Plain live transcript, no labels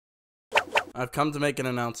I've come to make an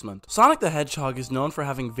announcement. Sonic the Hedgehog is known for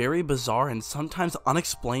having very bizarre and sometimes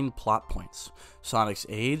unexplained plot points. Sonic's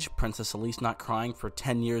age, Princess Elise not crying for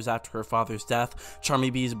 10 years after her father's death,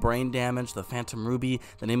 Charmy Bee's brain damage, the Phantom Ruby,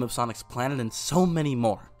 the name of Sonic's planet, and so many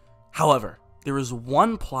more. However, there is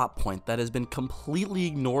one plot point that has been completely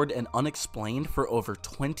ignored and unexplained for over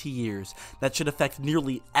 20 years that should affect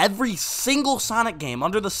nearly every single Sonic game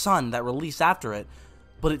under the sun that released after it,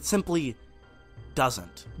 but it simply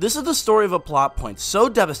doesn't. This is the story of a plot point so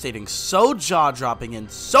devastating, so jaw-dropping,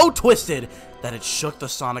 and so twisted that it shook the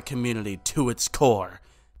Sonic community to its core.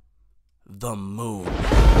 The moon.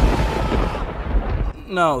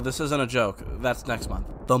 No, this isn't a joke. That's next month.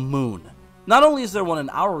 The moon. Not only is there one in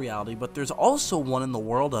our reality, but there's also one in the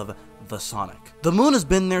world of the Sonic. The moon has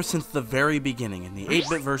been there since the very beginning in the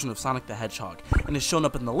 8-bit version of Sonic the Hedgehog, and has shown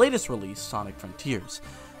up in the latest release, Sonic Frontiers.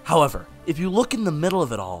 However, if you look in the middle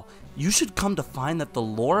of it all, you should come to find that the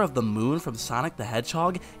lore of the moon from Sonic the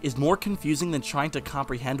Hedgehog is more confusing than trying to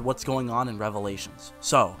comprehend what's going on in Revelations.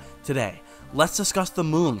 So, today, let's discuss the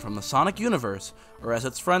moon from the Sonic universe, or as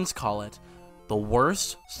its friends call it, the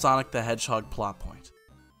worst Sonic the Hedgehog plot point.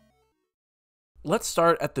 Let's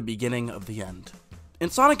start at the beginning of the end. In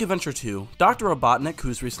Sonic Adventure 2, Dr. Robotnik,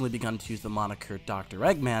 who's recently begun to use the moniker Dr.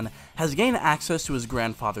 Eggman, has gained access to his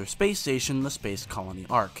grandfather's space station, the Space Colony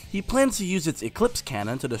Ark. He plans to use its Eclipse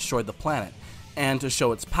Cannon to destroy the planet, and to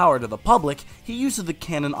show its power to the public, he uses the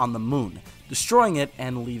cannon on the moon, destroying it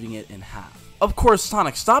and leaving it in half. Of course,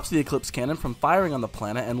 Sonic stops the Eclipse Cannon from firing on the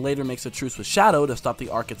planet and later makes a truce with Shadow to stop the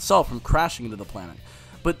Ark itself from crashing into the planet,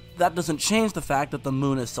 but that doesn't change the fact that the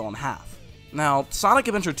moon is still in half. Now, Sonic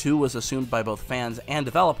Adventure 2 was assumed by both fans and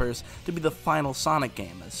developers to be the final Sonic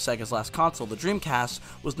game, as Sega's last console, the Dreamcast,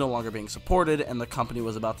 was no longer being supported and the company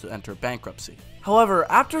was about to enter bankruptcy. However,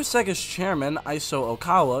 after Sega's chairman, Isao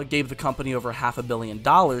Okawa, gave the company over $500 million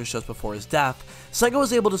just before his death, Sega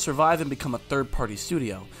was able to survive and become a third-party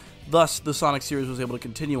studio. Thus, the Sonic series was able to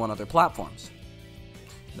continue on other platforms.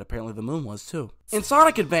 And apparently the moon was too. In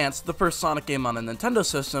Sonic Advance, the first Sonic game on a Nintendo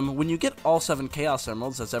system, when you get all 7 Chaos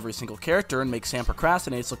Emeralds as every single character and make Sam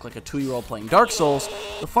Procrastinates look like a 2-year-old playing Dark Souls,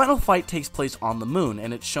 the final fight takes place on the moon,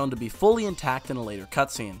 and it's shown to be fully intact in a later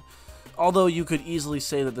cutscene. Although you could easily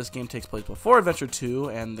say that this game takes place before Adventure 2,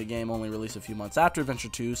 and the game only released a few months after Adventure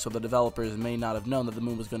 2, so the developers may not have known that the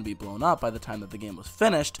moon was going to be blown up by the time that the game was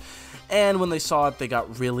finished, and when they saw it, they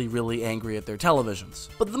got really angry at their televisions.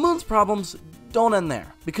 But the moon's problems don't end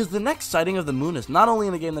there, because the next sighting of the moon is not only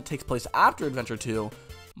in a game that takes place after Adventure 2,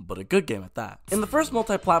 but a good game at that. In the first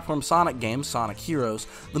multi-platform Sonic game, Sonic Heroes,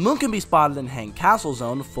 the moon can be spotted in Hang Castle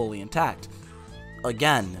Zone fully intact.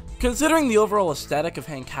 Again. Considering the overall aesthetic of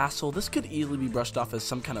Hang Castle, this could easily be brushed off as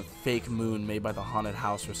some kind of fake moon made by the Haunted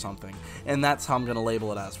House or something, and that's how I'm going to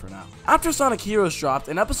label it as for now. After Sonic Heroes dropped,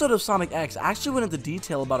 an episode of Sonic X actually went into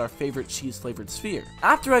detail about our favorite cheese-flavored sphere.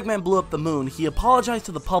 After Eggman blew up the moon, he apologized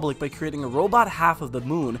to the public by creating a robot half of the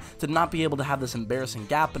moon to not be able to have this embarrassing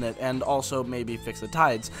gap in it, and also maybe fix the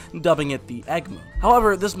tides, dubbing it the Egg Moon.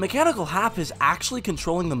 However, this mechanical half is actually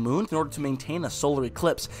controlling the moon in order to maintain a solar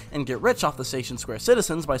eclipse and get rich off the Station Square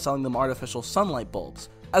citizens by selling them artificial sunlight bulbs,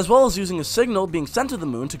 as well as using a signal being sent to the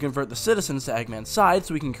moon to convert the citizens to Eggman's side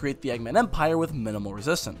so we can create the Eggman Empire with minimal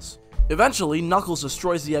resistance. Eventually, Knuckles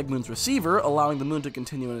destroys the Egg Moon's receiver, allowing the moon to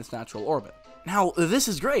continue in its natural orbit. Now, this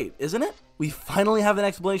is great, isn't it? We finally have an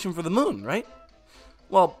explanation for the moon, right?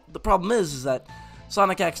 Well, the problem is that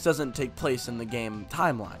Sonic X doesn't take place in the game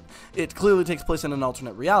timeline. It clearly takes place in an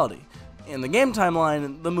alternate reality. In the game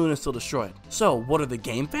timeline, the moon is still destroyed. So, what are the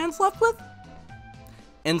game fans left with?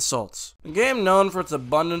 Insults. A game known for its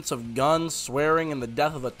abundance of guns, swearing, and the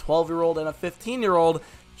death of a 12-year-old and a 15-year-old,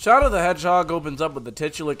 Shadow the Hedgehog opens up with the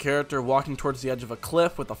titular character walking towards the edge of a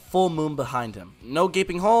cliff with a full moon behind him. No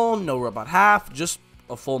gaping hole, no robot half, just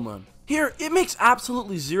a full moon. Here, it makes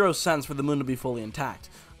absolutely zero sense for the moon to be fully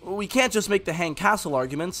intact. We can't just make the Hang Castle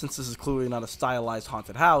argument, since this is clearly not a stylized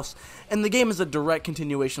haunted house, and the game is a direct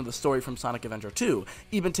continuation of the story from Sonic Adventure 2,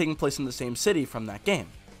 even taking place in the same city from that game.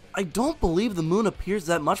 I don't believe the moon appears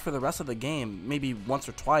that much for the rest of the game, maybe once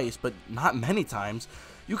or twice, but not many times.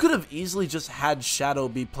 You could have easily just had Shadow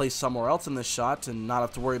be placed somewhere else in this shot and not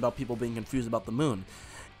have to worry about people being confused about the moon.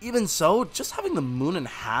 Even so, just having the moon in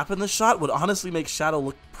half in the shot would honestly make Shadow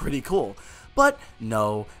look pretty cool. But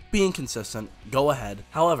no, being consistent, go ahead.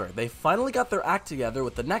 However, they finally got their act together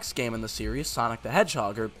with the next game in the series, Sonic the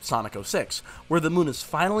Hedgehog, or Sonic 06, where the moon is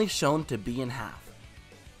finally shown to be in half.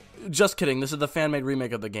 Just kidding, this is the fan-made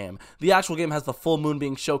remake of the game. The actual game has the full moon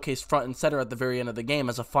being showcased front and center at the very end of the game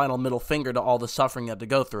as a final middle finger to all the suffering you had to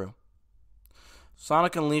go through.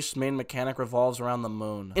 Sonic Unleashed's main mechanic revolves around the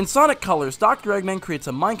moon. In Sonic Colors, Dr. Eggman creates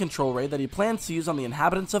a mind control ray that he plans to use on the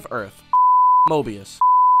inhabitants of Earth, Mobius,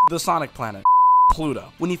 the Sonic planet,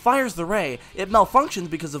 Pluto. When he fires the ray, it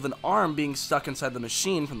malfunctions because of an arm being stuck inside the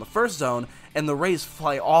machine from the first zone, and the rays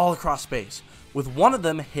fly all across space, with one of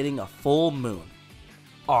them hitting a full moon.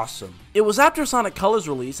 Awesome. It was after Sonic Colors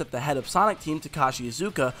release that the head of Sonic Team, Takashi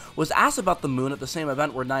Iizuka, was asked about the moon at the same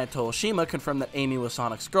event where Naoto Oshima confirmed that Amy was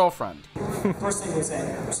Sonic's girlfriend. First thing we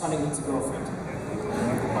say, Sonic needs a girlfriend.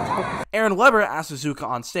 Aaron Weber asked Iizuka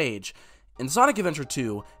on stage, "In Sonic Adventure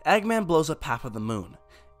 2, Eggman blows up half of the moon.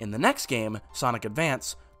 In the next game, Sonic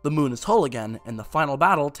Advance, the moon is whole again, and the final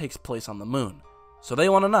battle takes place on the moon. So they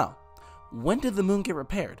want to know, when did the moon get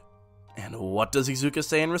repaired?" And what does Iizuka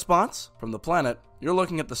say in response? From the planet, "You're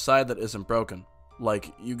looking at the side that isn't broken.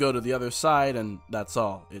 Like, you go to the other side and that's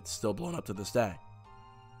all. It's still blown up to this day."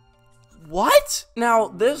 What? Now,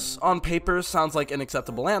 this, on paper, sounds like an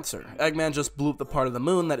acceptable answer. Eggman just blew up the part of the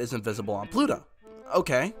moon that isn't visible on Pluto.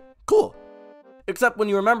 Okay, cool. Except when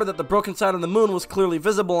you remember that the broken side of the moon was clearly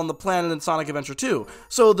visible on the planet in Sonic Adventure 2,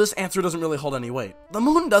 so this answer doesn't really hold any weight. The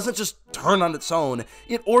moon doesn't just turn on its own,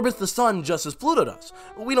 it orbits the sun just as Pluto does.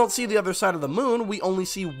 We don't see the other side of the moon, we only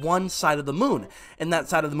see one side of the moon, and that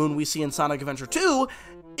side of the moon we see in Sonic Adventure 2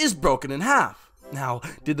 is broken in half. Now,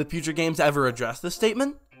 did the future games ever address this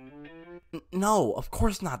statement? No, of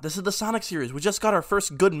course not. This is the Sonic series. We just got our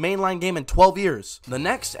first good mainline game in 12 years. The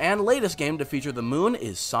next and latest game to feature the moon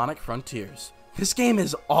is Sonic Frontiers. This game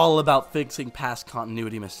is all about fixing past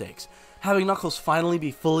continuity mistakes, having Knuckles finally be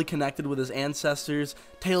fully connected with his ancestors,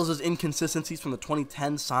 Tails' inconsistencies from the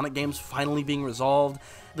 2010 Sonic games finally being resolved,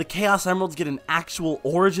 the Chaos Emeralds get an actual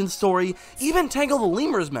origin story, even Tangle the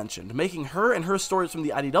Lemur is mentioned, making her and her stories from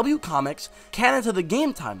the IDW comics canon to the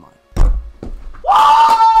game timeline.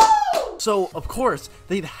 So, of course,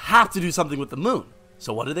 they'd have to do something with the moon.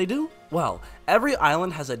 So what do? Well, every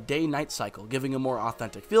island has a day-night cycle, giving a more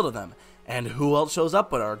authentic feel to them. And who else shows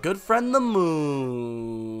up but our good friend the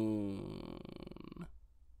moon?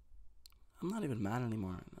 I'm not even mad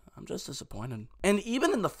anymore. I'm just disappointed. And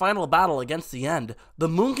even in the final battle against the end, the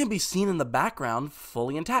moon can be seen in the background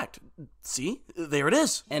fully intact. See? There it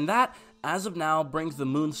is. And that, as of now, brings the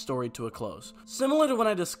moon story to a close. Similar to when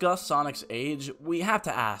I discussed Sonic's age, we have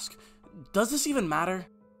to ask, does this even matter?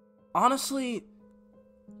 Honestly,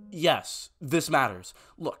 yes, this matters.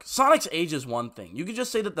 Look, Sonic's age is one thing. You could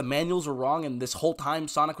just say that the manuals are wrong and this whole time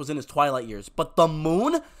Sonic was in his twilight years. But the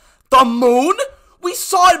moon? The moon? We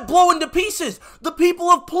saw it blow into pieces! The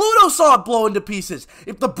people of Pluto saw it blow into pieces!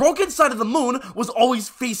 If the broken side of the moon was always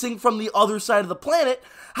facing from the other side of the planet,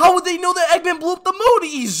 how would they know that Eggman blew up the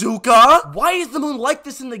moon, Iizuka? Why is the moon like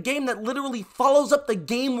this in the game that literally follows up the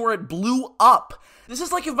game where it blew up? This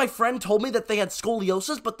is like if my friend told me that they had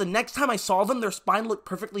scoliosis, but the next time I saw them, their spine looked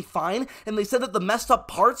perfectly fine, and they said that the messed up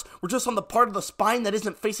parts were just on the part of the spine that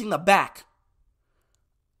isn't facing the back.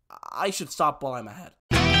 I should stop while I'm ahead.